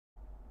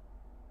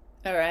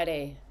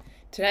Alrighty,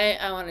 today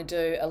I want to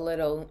do a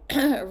little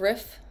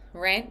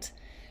rant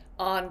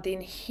on the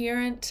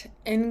inherent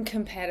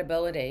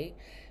incompatibility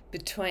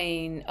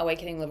between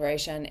awakening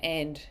liberation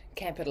and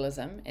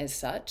capitalism as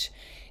such,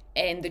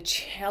 and the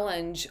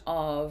challenge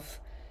of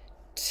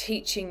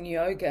teaching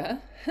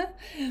yoga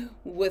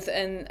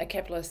within a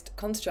capitalist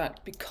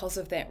construct because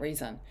of that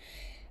reason.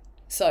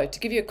 So, to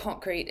give you a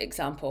concrete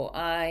example,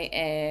 I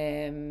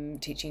am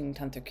teaching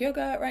tantric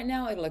yoga right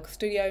now at a local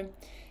studio.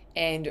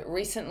 And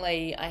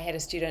recently, I had a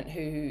student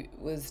who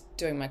was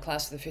doing my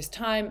class for the first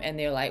time, and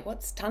they're like,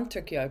 "What's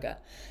tantric yoga?"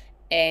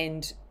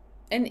 And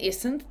in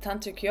essence,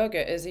 tantric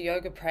yoga is a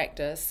yoga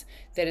practice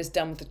that is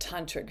done with a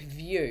tantric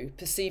view,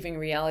 perceiving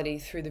reality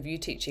through the view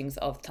teachings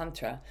of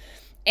Tantra.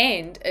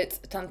 And it's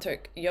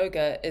tantric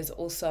yoga is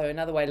also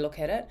another way to look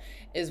at it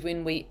is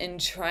when we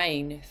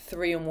entrain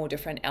three or more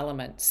different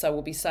elements. So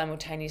we'll be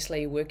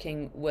simultaneously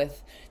working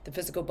with the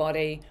physical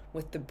body,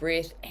 with the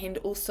breath, and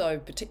also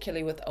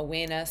particularly with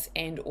awareness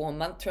and or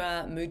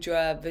mantra,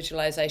 mudra,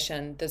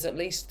 visualization. There's at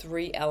least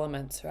three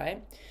elements,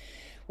 right?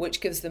 Which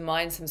gives the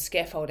mind some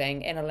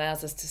scaffolding and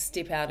allows us to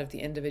step out of the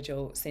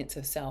individual sense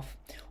of self.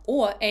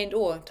 Or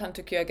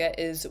tantric yoga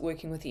is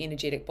working with the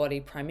energetic body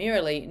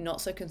primarily,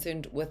 not so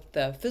concerned with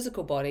the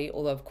physical body,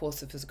 although of course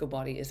the physical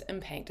body is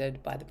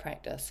impacted by the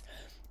practice.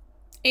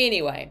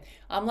 Anyway,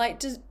 I'm like,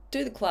 just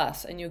do the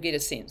class and you'll get a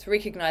sense,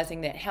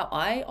 recognizing that how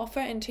I offer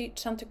and teach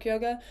tantric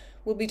yoga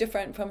will be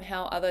different from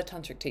how other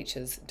tantric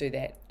teachers do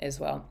that as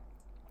well.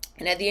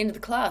 And at the end of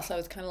the class, I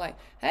was kind of like,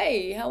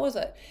 "Hey, how was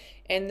it?"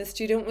 And the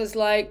student was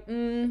like,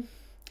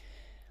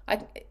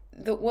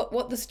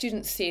 what the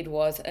student said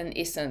was, in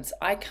essence,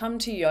 "I come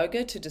to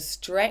yoga to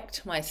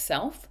distract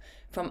myself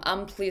from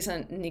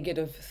unpleasant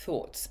negative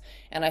thoughts.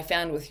 And I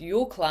found with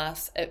your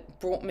class, it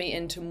brought me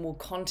into more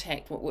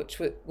contact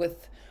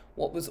with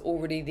what was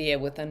already there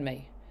within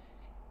me."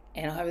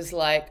 And I was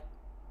like,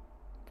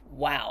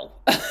 wow.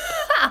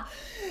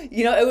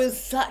 It was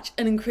such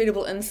an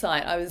incredible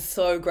insight. I was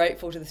so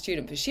grateful to the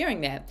student for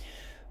sharing that,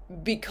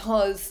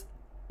 because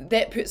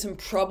that person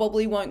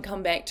probably won't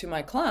come back to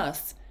my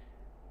class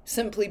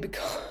simply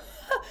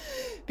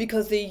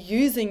because they're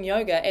using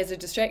yoga as a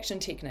distraction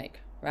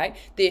technique, right?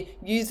 They're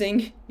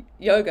using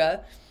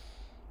yoga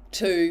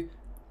to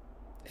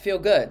feel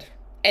good.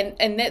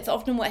 And that's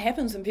often what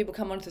happens when people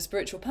come onto the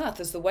spiritual path,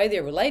 is the way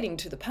they're relating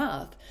to the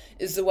path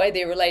is the way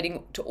they're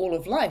relating to all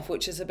of life,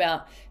 which is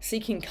about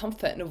seeking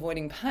comfort and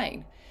avoiding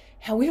pain.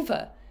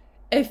 However,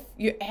 if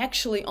you're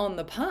actually on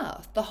the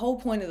path, the whole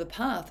point of the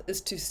path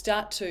is to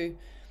start to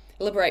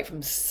liberate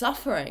from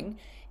suffering.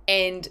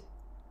 And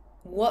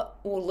what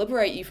will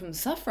liberate you from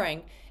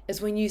suffering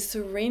is when you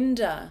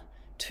surrender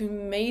to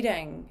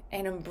meeting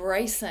and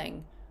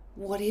embracing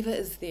whatever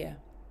is there,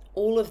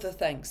 all of the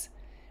things,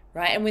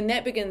 right? And when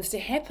that begins to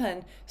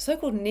happen,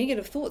 so-called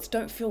negative thoughts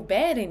don't feel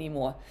bad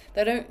anymore.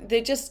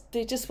 They're just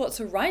what's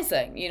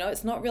arising.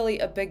 It's not really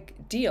a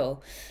big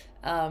deal.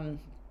 And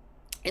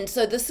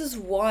so this is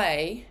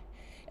why,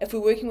 if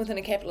we're working within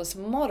a capitalist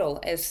model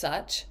as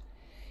such,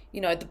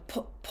 the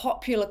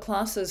popular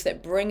classes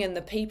that bring in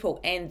the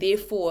people and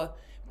therefore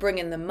bring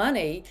in the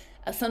money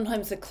are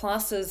sometimes the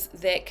classes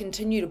that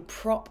continue to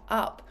prop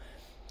up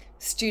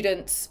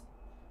students'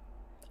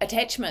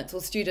 attachments or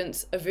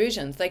students'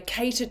 aversions. They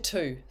cater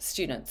to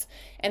students.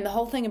 And the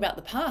whole thing about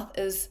the path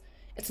is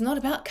it's not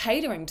about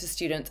catering to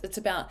students. It's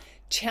about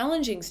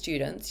challenging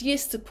students,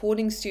 yes,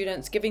 supporting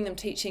students, giving them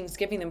teachings,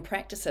 giving them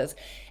practices.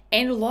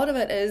 And a lot of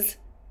it is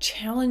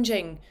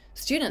challenging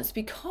students,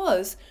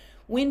 because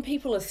when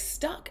people are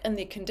stuck in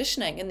their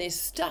conditioning and they're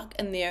stuck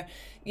in their,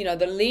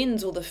 the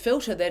lens or the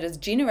filter that is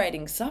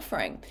generating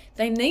suffering,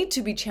 they need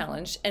to be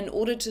challenged in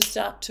order to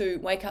start to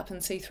wake up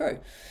and see through.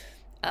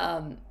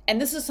 And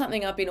this is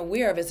something I've been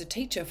aware of as a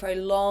teacher for a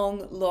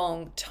long,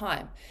 long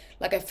time.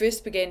 Like, I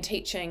first began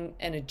teaching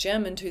in a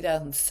gym in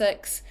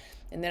 2006,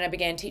 and then I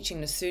began teaching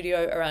in a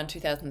studio around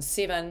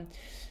 2007.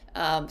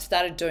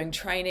 Started doing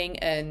training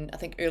in, I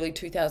think, early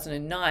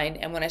 2009.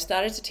 And when I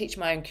started to teach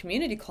my own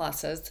community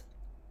classes,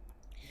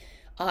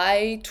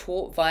 I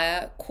taught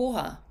via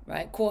koha,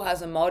 right? Koha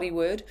is a Māori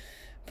word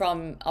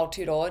from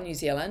Aotearoa, New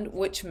Zealand,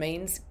 which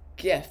means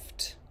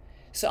gift.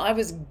 So I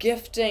was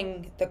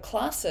gifting the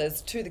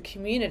classes to the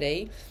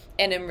community,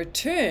 and in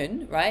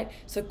return, right?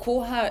 So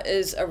koha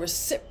is a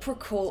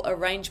reciprocal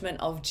arrangement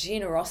of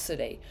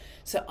generosity.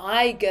 So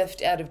I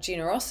gift out of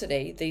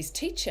generosity these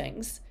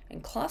teachings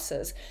and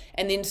classes,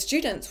 and then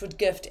students would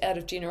gift out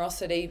of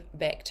generosity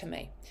back to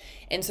me.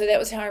 And so that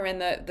was how I ran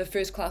the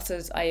first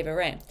classes I ever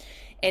ran.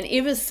 And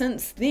ever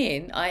since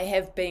then, I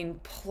have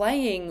been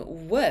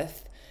playing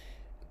with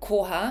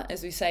koha,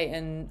 as we say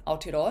in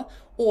Aotearoa,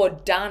 or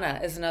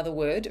Dāna is another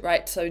word,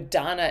 right? So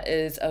Dāna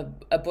is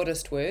a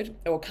Buddhist word,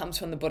 or comes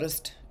from the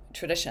Buddhist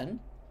tradition.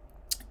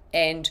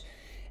 And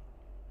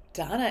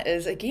Dāna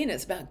is, again,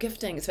 it's about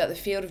gifting. It's about the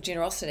field of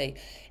generosity.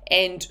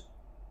 And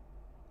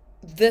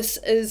this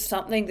is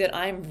something that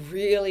I'm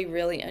really,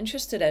 really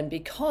interested in,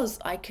 because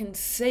I can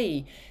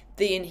see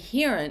the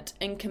inherent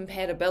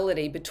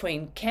incompatibility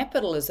between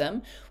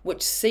capitalism,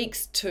 which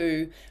seeks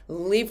to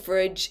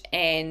leverage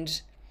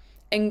and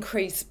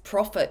increase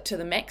profit to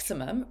the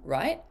maximum,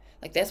 right?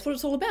 Like that's what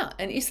it's all about,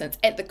 in essence,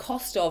 at the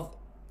cost of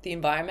the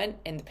environment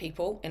and the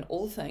people and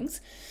all the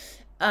things.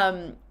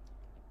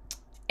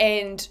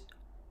 And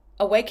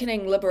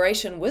awakening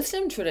liberation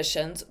wisdom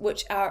traditions,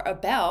 which are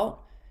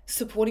about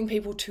supporting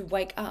people to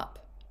wake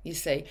up, you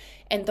see.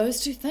 And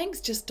those two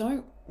things just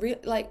don't really,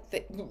 like,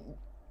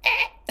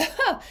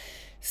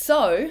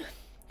 so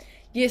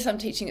yes, I'm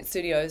teaching at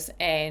studios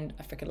and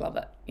I freaking love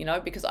it, you know,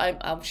 because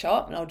I'll show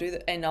up and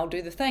I'll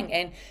do the thing.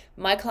 And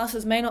my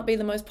classes may not be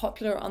the most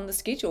popular on the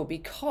schedule,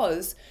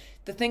 because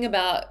the thing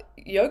about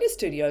yoga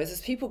studios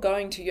is people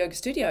going to yoga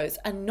studios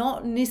are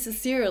not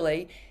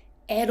necessarily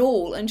at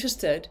all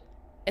interested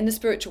in the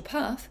spiritual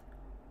path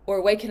or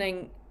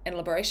awakening and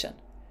liberation,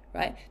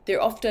 right?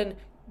 They're often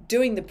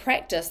doing the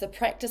practice. The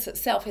practice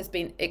itself has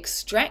been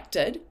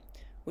extracted,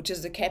 which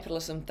is the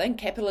capitalism thing.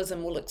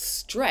 Capitalism will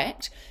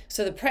extract.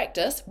 So the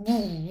practice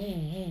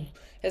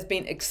has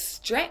been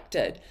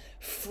extracted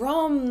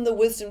from the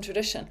wisdom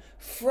tradition,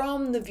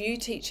 from the view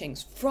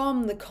teachings,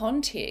 from the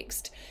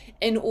context,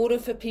 in order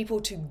for people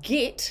to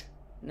get,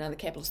 now the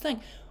capitalist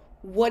thing,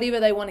 whatever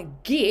they want to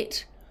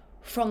get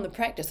from the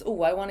practice.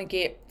 Oh, I want to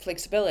get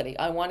flexibility.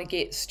 I want to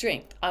get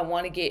strength. I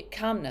want to get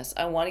calmness.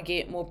 I want to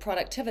get more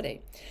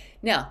productivity.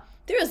 Now,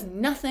 there is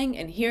nothing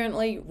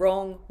inherently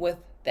wrong with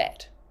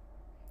that.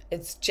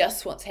 It's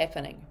just what's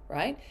happening,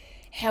 right?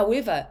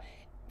 However,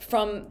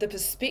 from the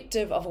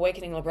perspective of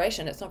awakening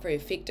liberation, it's not very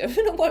effective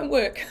and it won't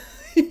work.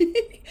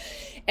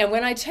 And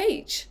when I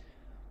teach,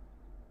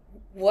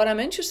 what I'm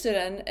interested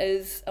in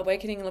is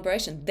awakening and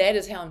liberation. That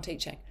is how I'm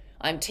teaching.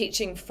 I'm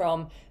teaching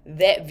from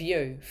that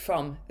view,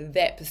 from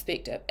that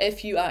perspective.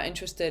 If you are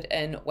interested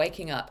in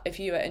waking up, if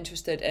you are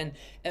interested in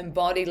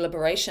embodied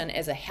liberation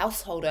as a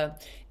householder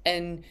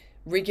in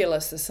regular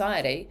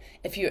society,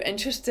 if you're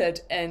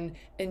interested in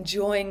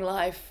enjoying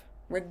life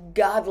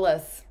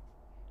regardless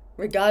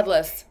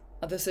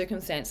of the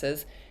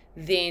circumstances,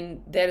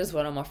 then that is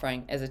what I'm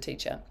offering as a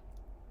teacher.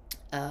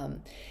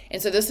 And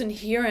so this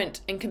inherent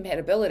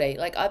incompatibility,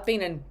 like I've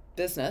been in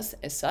business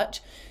as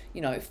such,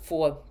 you know,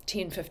 for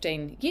 10,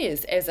 15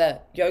 years as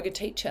a yoga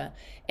teacher,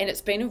 and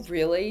it's been a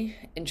really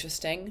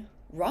interesting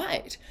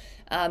ride.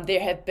 There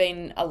have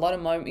been a lot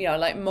of moments, you know,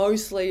 like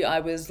mostly I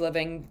was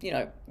living, you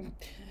know,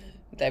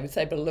 they would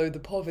say below the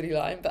poverty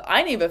line, but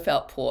I never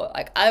felt poor.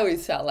 Like I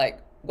always felt like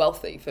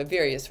wealthy for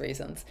various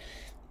reasons.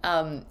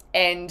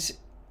 And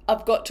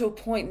I've got to a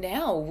point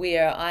now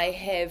where I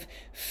have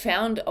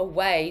found a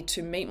way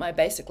to meet my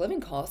basic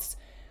living costs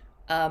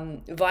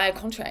via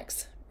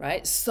contracts,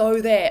 right?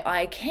 So that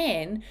I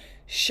can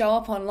show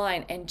up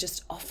online and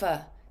just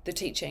offer the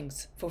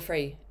teachings for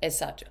free as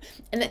such.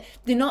 And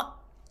they're not,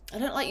 I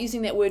don't like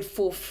using that word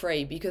for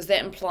free, because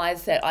that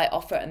implies that I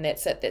offer and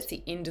that's it, that's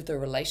the end of the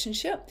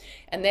relationship.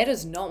 And that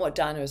is not what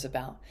Dāna is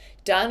about.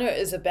 Dāna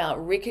is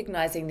about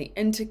recognizing the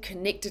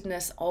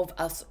interconnectedness of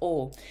us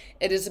all.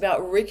 It is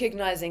about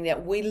recognizing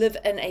that we live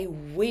in a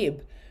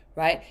web,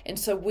 right? And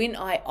so when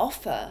I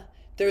offer,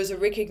 there is a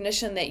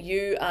recognition that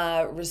you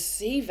are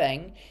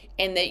receiving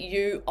and that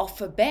you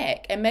offer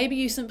back. And maybe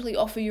you simply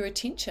offer your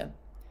attention,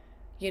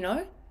 you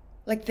know?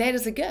 Like that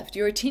is a gift.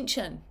 Your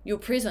attention, your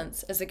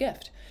presence is a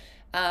gift.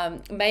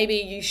 Maybe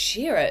you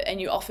share it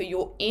and you offer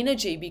your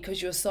energy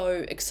because you're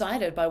so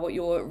excited by what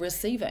you're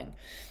receiving.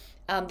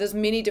 There's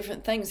many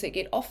different things that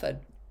get offered.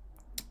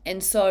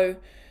 And so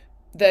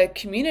the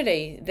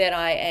community that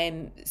I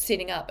am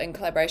setting up in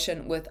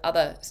collaboration with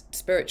other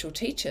spiritual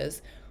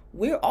teachers,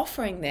 we're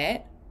offering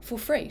that for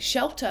free.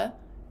 Shelter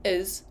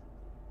is,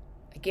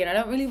 again, I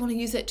don't really want to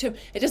use that term.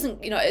 It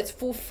doesn't, you know, it's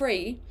for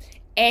free.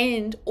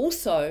 And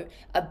also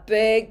a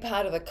big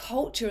part of the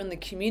culture in the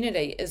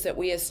community is that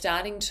we are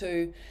starting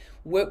to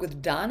work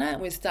with Dāna, and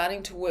we're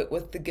starting to work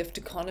with the gift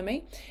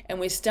economy,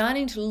 and we're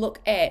starting to look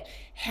at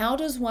how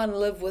does one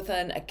live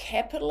within a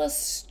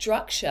capitalist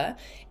structure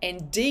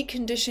and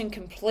decondition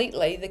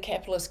completely the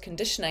capitalist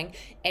conditioning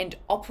and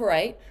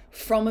operate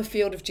from a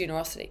field of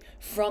generosity,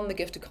 from the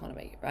gift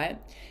economy,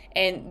 right?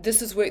 And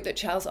this is work that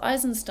Charles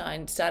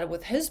Eisenstein started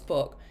with his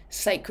book,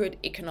 Sacred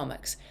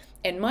Economics.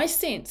 And my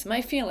sense,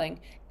 my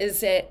feeling is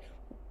that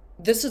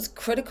this is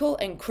critical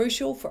and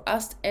crucial for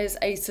us as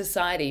a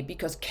society,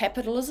 because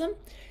capitalism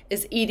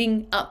is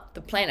eating up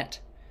the planet,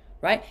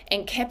 right?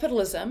 And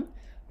capitalism,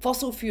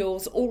 fossil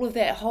fuels, all of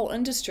that whole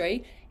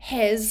industry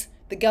has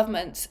the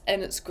governments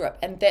in its grip.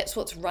 And that's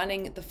what's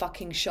running the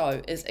fucking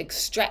show, is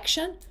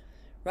extraction,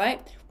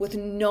 right? With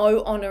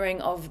no honoring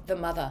of the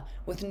mother,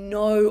 with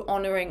no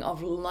honoring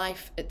of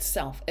life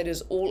itself. It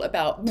is all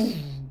about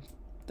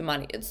the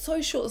money. It's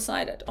so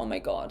short-sighted. Oh my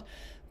God.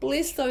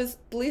 Bless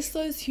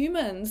those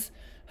humans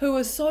who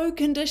are so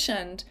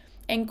conditioned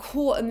and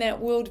caught in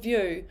that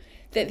worldview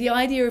that the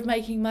idea of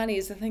making money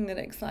is the thing that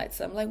excites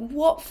them. Like,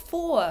 what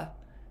for?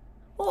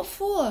 What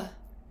for?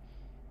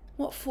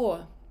 What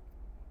for?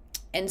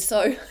 And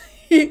so,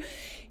 you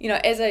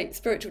know, as a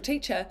spiritual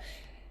teacher,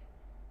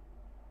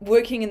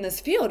 working in this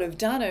field of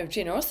Dāna, of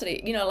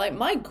generosity, you know, like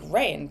my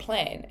grand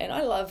plan, and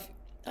I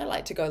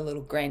like to go a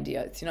little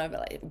grandiose, you know,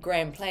 but like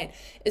grand plan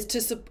is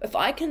to, if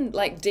I can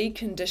like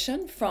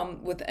decondition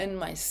from within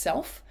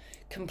myself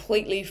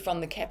completely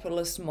from the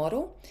capitalist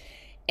model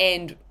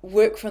and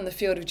work from the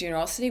field of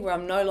generosity where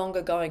I'm no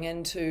longer going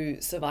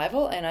into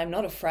survival and I'm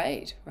not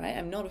afraid, right?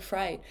 I'm not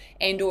afraid.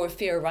 And or if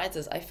fear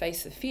arises, I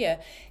face the fear,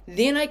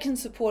 then I can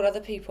support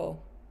other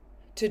people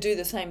to do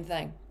the same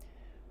thing,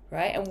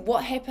 right? And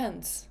what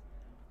happens?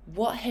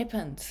 What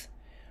happens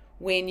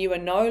when you are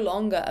no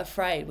longer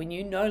afraid, when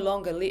you no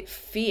longer let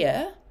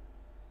fear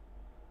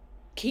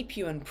keep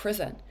you in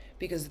prison?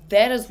 Because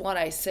that is what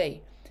I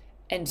see.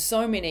 And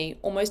so many,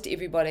 almost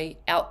everybody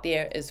out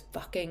there is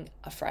fucking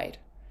afraid,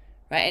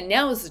 right? And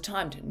now is the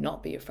time to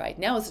not be afraid.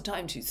 Now is the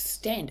time to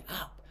stand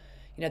up.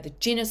 You know, the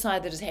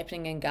genocide that is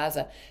happening in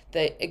Gaza,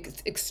 the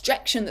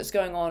extraction that's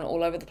going on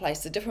all over the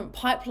place, the different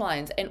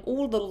pipelines, and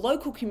all the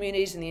local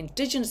communities and the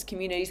indigenous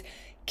communities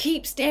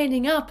keep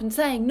standing up and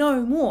saying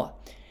no more.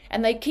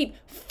 And they keep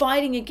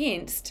fighting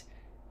against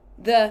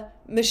the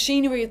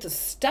machinery of the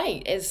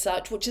state as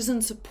such, which is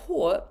in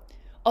support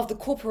of the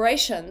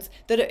corporations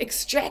that are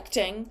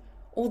extracting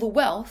all the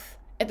wealth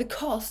at the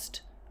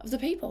cost of the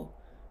people.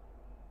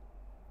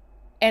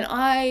 And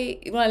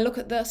when I look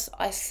at this,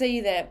 I see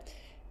that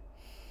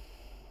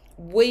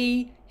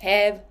we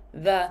have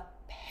the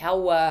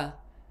power.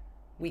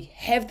 We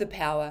have the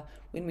power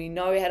when we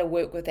know how to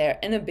work with our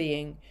inner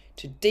being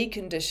to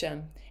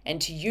decondition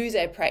and to use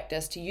our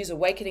practice, to use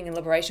awakening and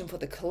liberation for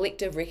the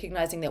collective,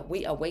 recognizing that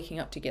we are waking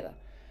up together,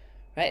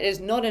 right? It is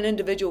not an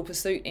individual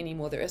pursuit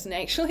anymore.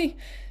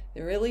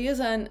 There really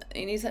isn't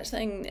any such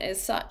thing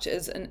as such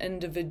as an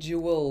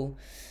individual.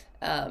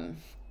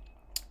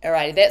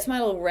 Alrighty, that's my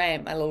little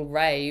rant, my little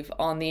rave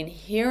on the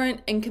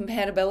inherent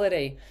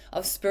incompatibility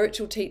of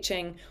spiritual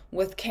teaching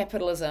with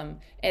capitalism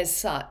as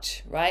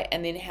such, right?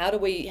 And then how do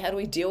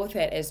we deal with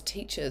that as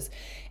teachers?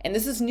 And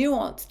this is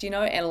nuanced, you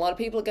know, and a lot of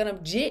people are going to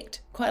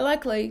object, quite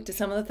likely, to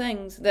some of the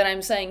things that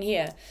I'm saying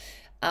here.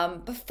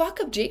 But fuck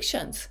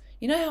objections.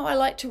 You know how I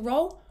like to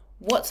roll?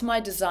 What's my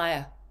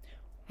desire?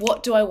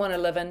 What do I want to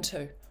live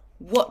into?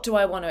 What do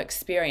I want to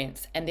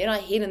experience? And then I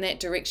head in that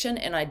direction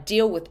and I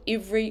deal with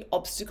every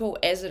obstacle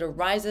as it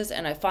arises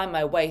and I find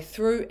my way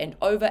through and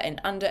over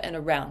and under and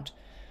around.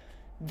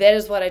 That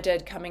is what I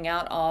did coming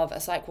out of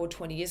a psych ward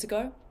 20 years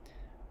ago,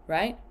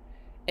 right?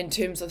 In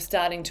terms of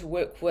starting to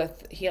work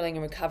with healing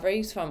and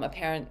recoveries from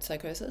apparent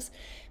psychosis.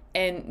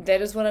 And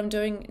that is what I'm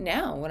doing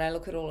now when I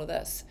look at all of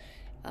this.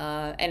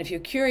 And if you're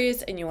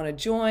curious and you want to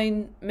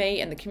join me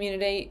and the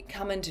community,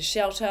 come into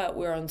Shelter.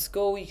 We're on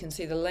School. You can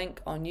see the link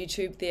on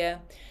YouTube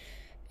there.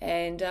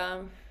 And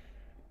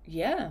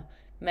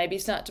maybe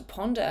start to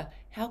ponder,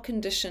 how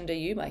conditioned are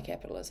you by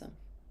capitalism?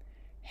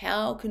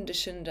 How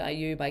conditioned are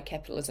you by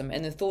capitalism?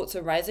 And the thoughts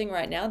arising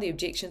right now, the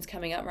objections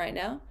coming up right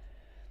now,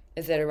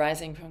 is that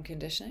arising from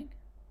conditioning?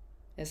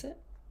 Is it?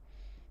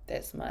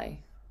 That's my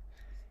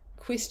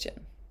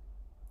question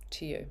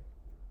to you.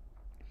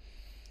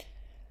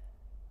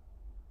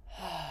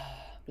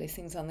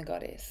 Blessings on the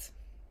goddess.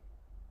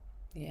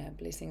 Yeah,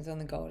 blessings on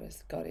the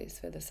goddess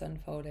for this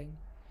unfolding.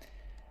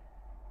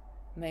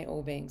 May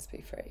all beings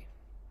be free.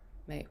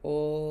 May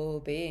all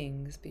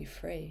beings be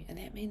free. And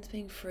that means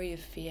being free of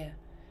fear.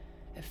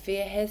 If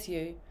fear has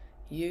you,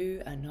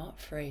 you are not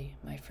free,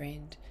 my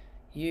friend.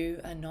 You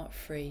are not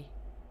free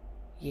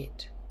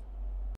yet.